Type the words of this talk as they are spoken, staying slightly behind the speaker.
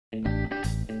Hello,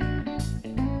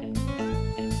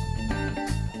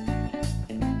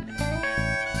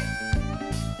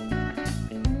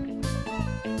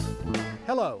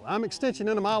 I'm Extension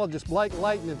Entomologist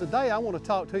Layton, and today I want to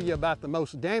talk to you about the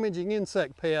most damaging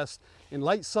insect pest in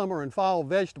late summer and fall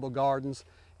vegetable gardens,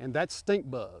 and that's stink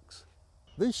bugs.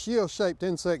 These shield-shaped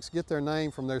insects get their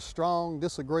name from their strong,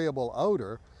 disagreeable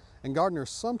odor, and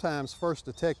gardeners sometimes first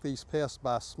detect these pests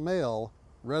by smell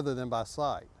rather than by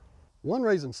sight. One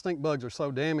reason stink bugs are so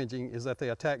damaging is that they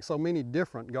attack so many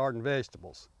different garden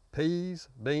vegetables: peas,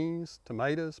 beans,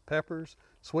 tomatoes, peppers,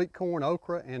 sweet corn,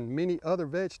 okra, and many other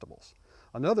vegetables.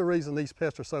 Another reason these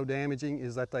pests are so damaging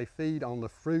is that they feed on the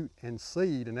fruit and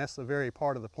seed, and that's the very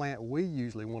part of the plant we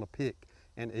usually want to pick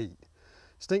and eat.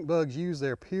 Stink bugs use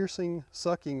their piercing,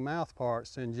 sucking mouth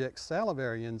parts to inject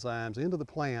salivary enzymes into the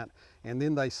plant, and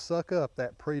then they suck up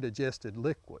that pre-digested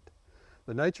liquid.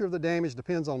 The nature of the damage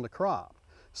depends on the crop.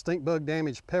 Stink bug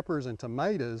damaged peppers and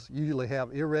tomatoes usually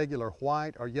have irregular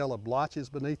white or yellow blotches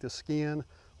beneath the skin,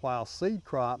 while seed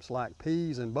crops like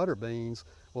peas and butter beans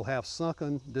will have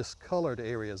sunken, discolored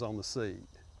areas on the seed.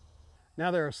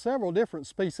 Now, there are several different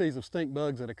species of stink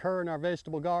bugs that occur in our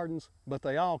vegetable gardens, but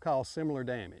they all cause similar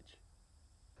damage.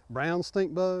 Brown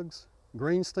stink bugs,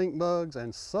 green stink bugs,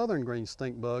 and southern green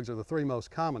stink bugs are the three most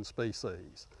common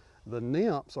species. The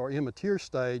nymphs, or immature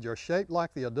stage, are shaped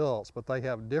like the adults, but they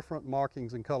have different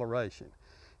markings and coloration.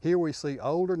 Here we see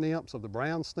older nymphs of the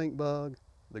brown stink bug,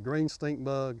 the green stink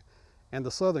bug, and the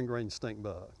southern green stink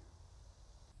bug.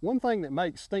 One thing that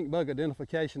makes stink bug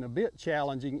identification a bit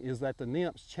challenging is that the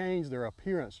nymphs change their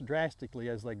appearance drastically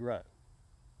as they grow.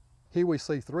 Here we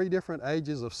see three different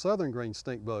ages of southern green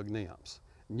stink bug nymphs: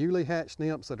 newly hatched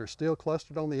nymphs that are still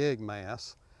clustered on the egg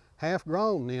mass,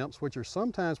 half-grown nymphs which are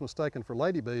sometimes mistaken for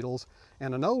lady beetles,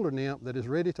 and an older nymph that is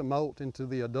ready to molt into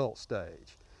the adult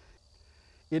stage.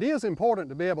 It is important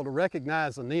to be able to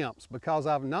recognize the nymphs, because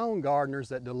I've known gardeners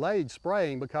that delayed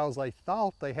spraying because they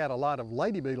thought they had a lot of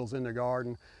lady beetles in their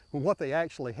garden, when what they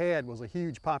actually had was a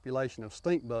huge population of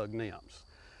stink bug nymphs.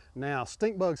 Now,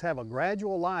 stink bugs have a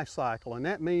gradual life cycle, and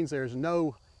that means there's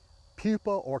no pupa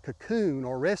or cocoon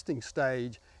or resting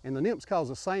stage, and the nymphs cause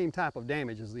the same type of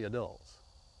damage as the adults.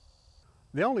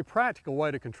 The only practical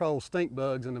way to control stink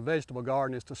bugs in the vegetable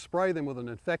garden is to spray them with an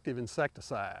effective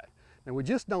insecticide. Now, we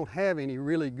just don't have any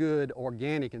really good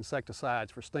organic insecticides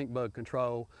for stink bug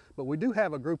control, but we do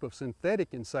have a group of synthetic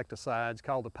insecticides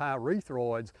called the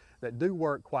pyrethroids that do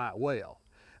work quite well.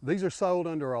 These are sold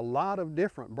under a lot of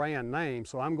different brand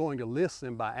names, so I'm going to list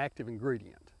them by active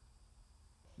ingredient.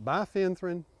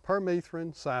 Bifenthrin,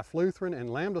 permethrin, cyfluthrin,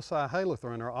 and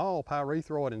lambda-cyhalothrin are all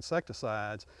pyrethroid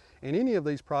insecticides, and any of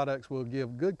these products will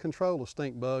give good control of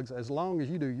stink bugs as long as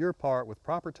you do your part with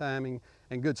proper timing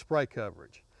and good spray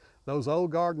coverage. Those old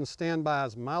garden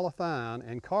standbys malathion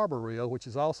and carbaryl, which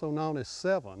is also known as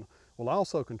 7, will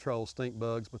also control stink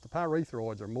bugs, but the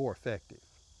pyrethroids are more effective.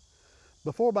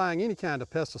 Before buying any kind of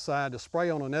pesticide to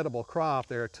spray on an edible crop,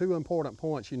 there are two important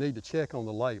points you need to check on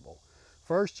the label.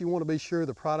 First, you want to be sure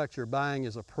the product you're buying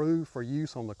is approved for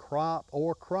use on the crop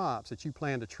or crops that you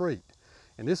plan to treat.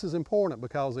 And this is important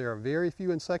because there are very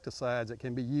few insecticides that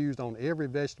can be used on every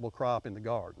vegetable crop in the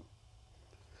garden.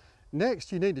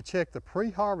 Next, you need to check the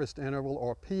pre-harvest interval,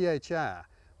 or PHI,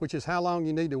 which is how long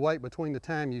you need to wait between the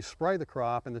time you spray the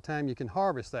crop and the time you can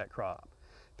harvest that crop.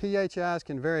 PHIs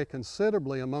can vary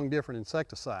considerably among different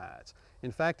insecticides.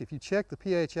 In fact, if you check the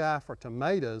PHI for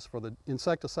tomatoes for the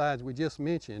insecticides we just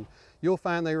mentioned, you'll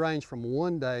find they range from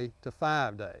 1 day to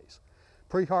 5 days.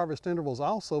 Pre-harvest intervals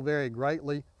also vary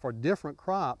greatly for different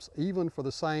crops, even for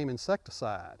the same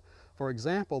insecticide. For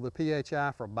example, the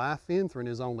PHI for bifenthrin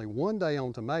is only 1 day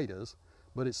on tomatoes,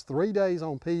 but it's 3 days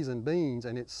on peas and beans,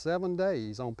 and it's 7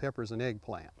 days on peppers and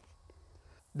eggplant.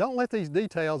 Don't let these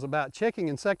details about checking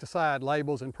insecticide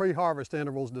labels and pre-harvest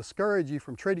intervals discourage you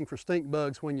from treating for stink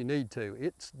bugs when you need to.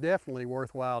 It's definitely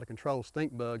worthwhile to control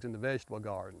stink bugs in the vegetable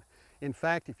garden. In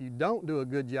fact, if you don't do a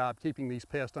good job keeping these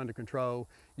pests under control,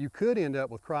 you could end up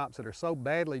with crops that are so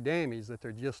badly damaged that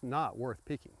they're just not worth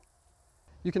picking.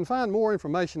 You can find more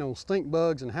information on stink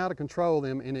bugs and how to control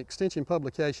them in Extension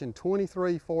Publication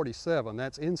 2347.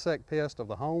 That's Insect Pest of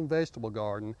the Home Vegetable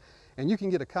Garden. And you can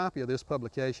get a copy of this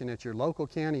publication at your local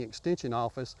county extension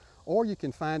office, or you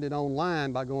can find it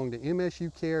online by going to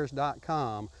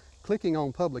msucares.com, clicking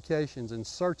on Publications and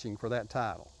searching for that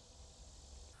title.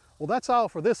 Well, that's all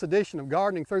for this edition of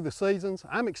Gardening Through the Seasons.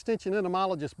 I'm Extension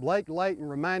Entomologist Layton,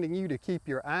 reminding you to keep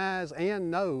your eyes and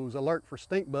nose alert for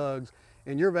stink bugs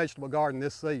in your vegetable garden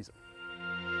this season.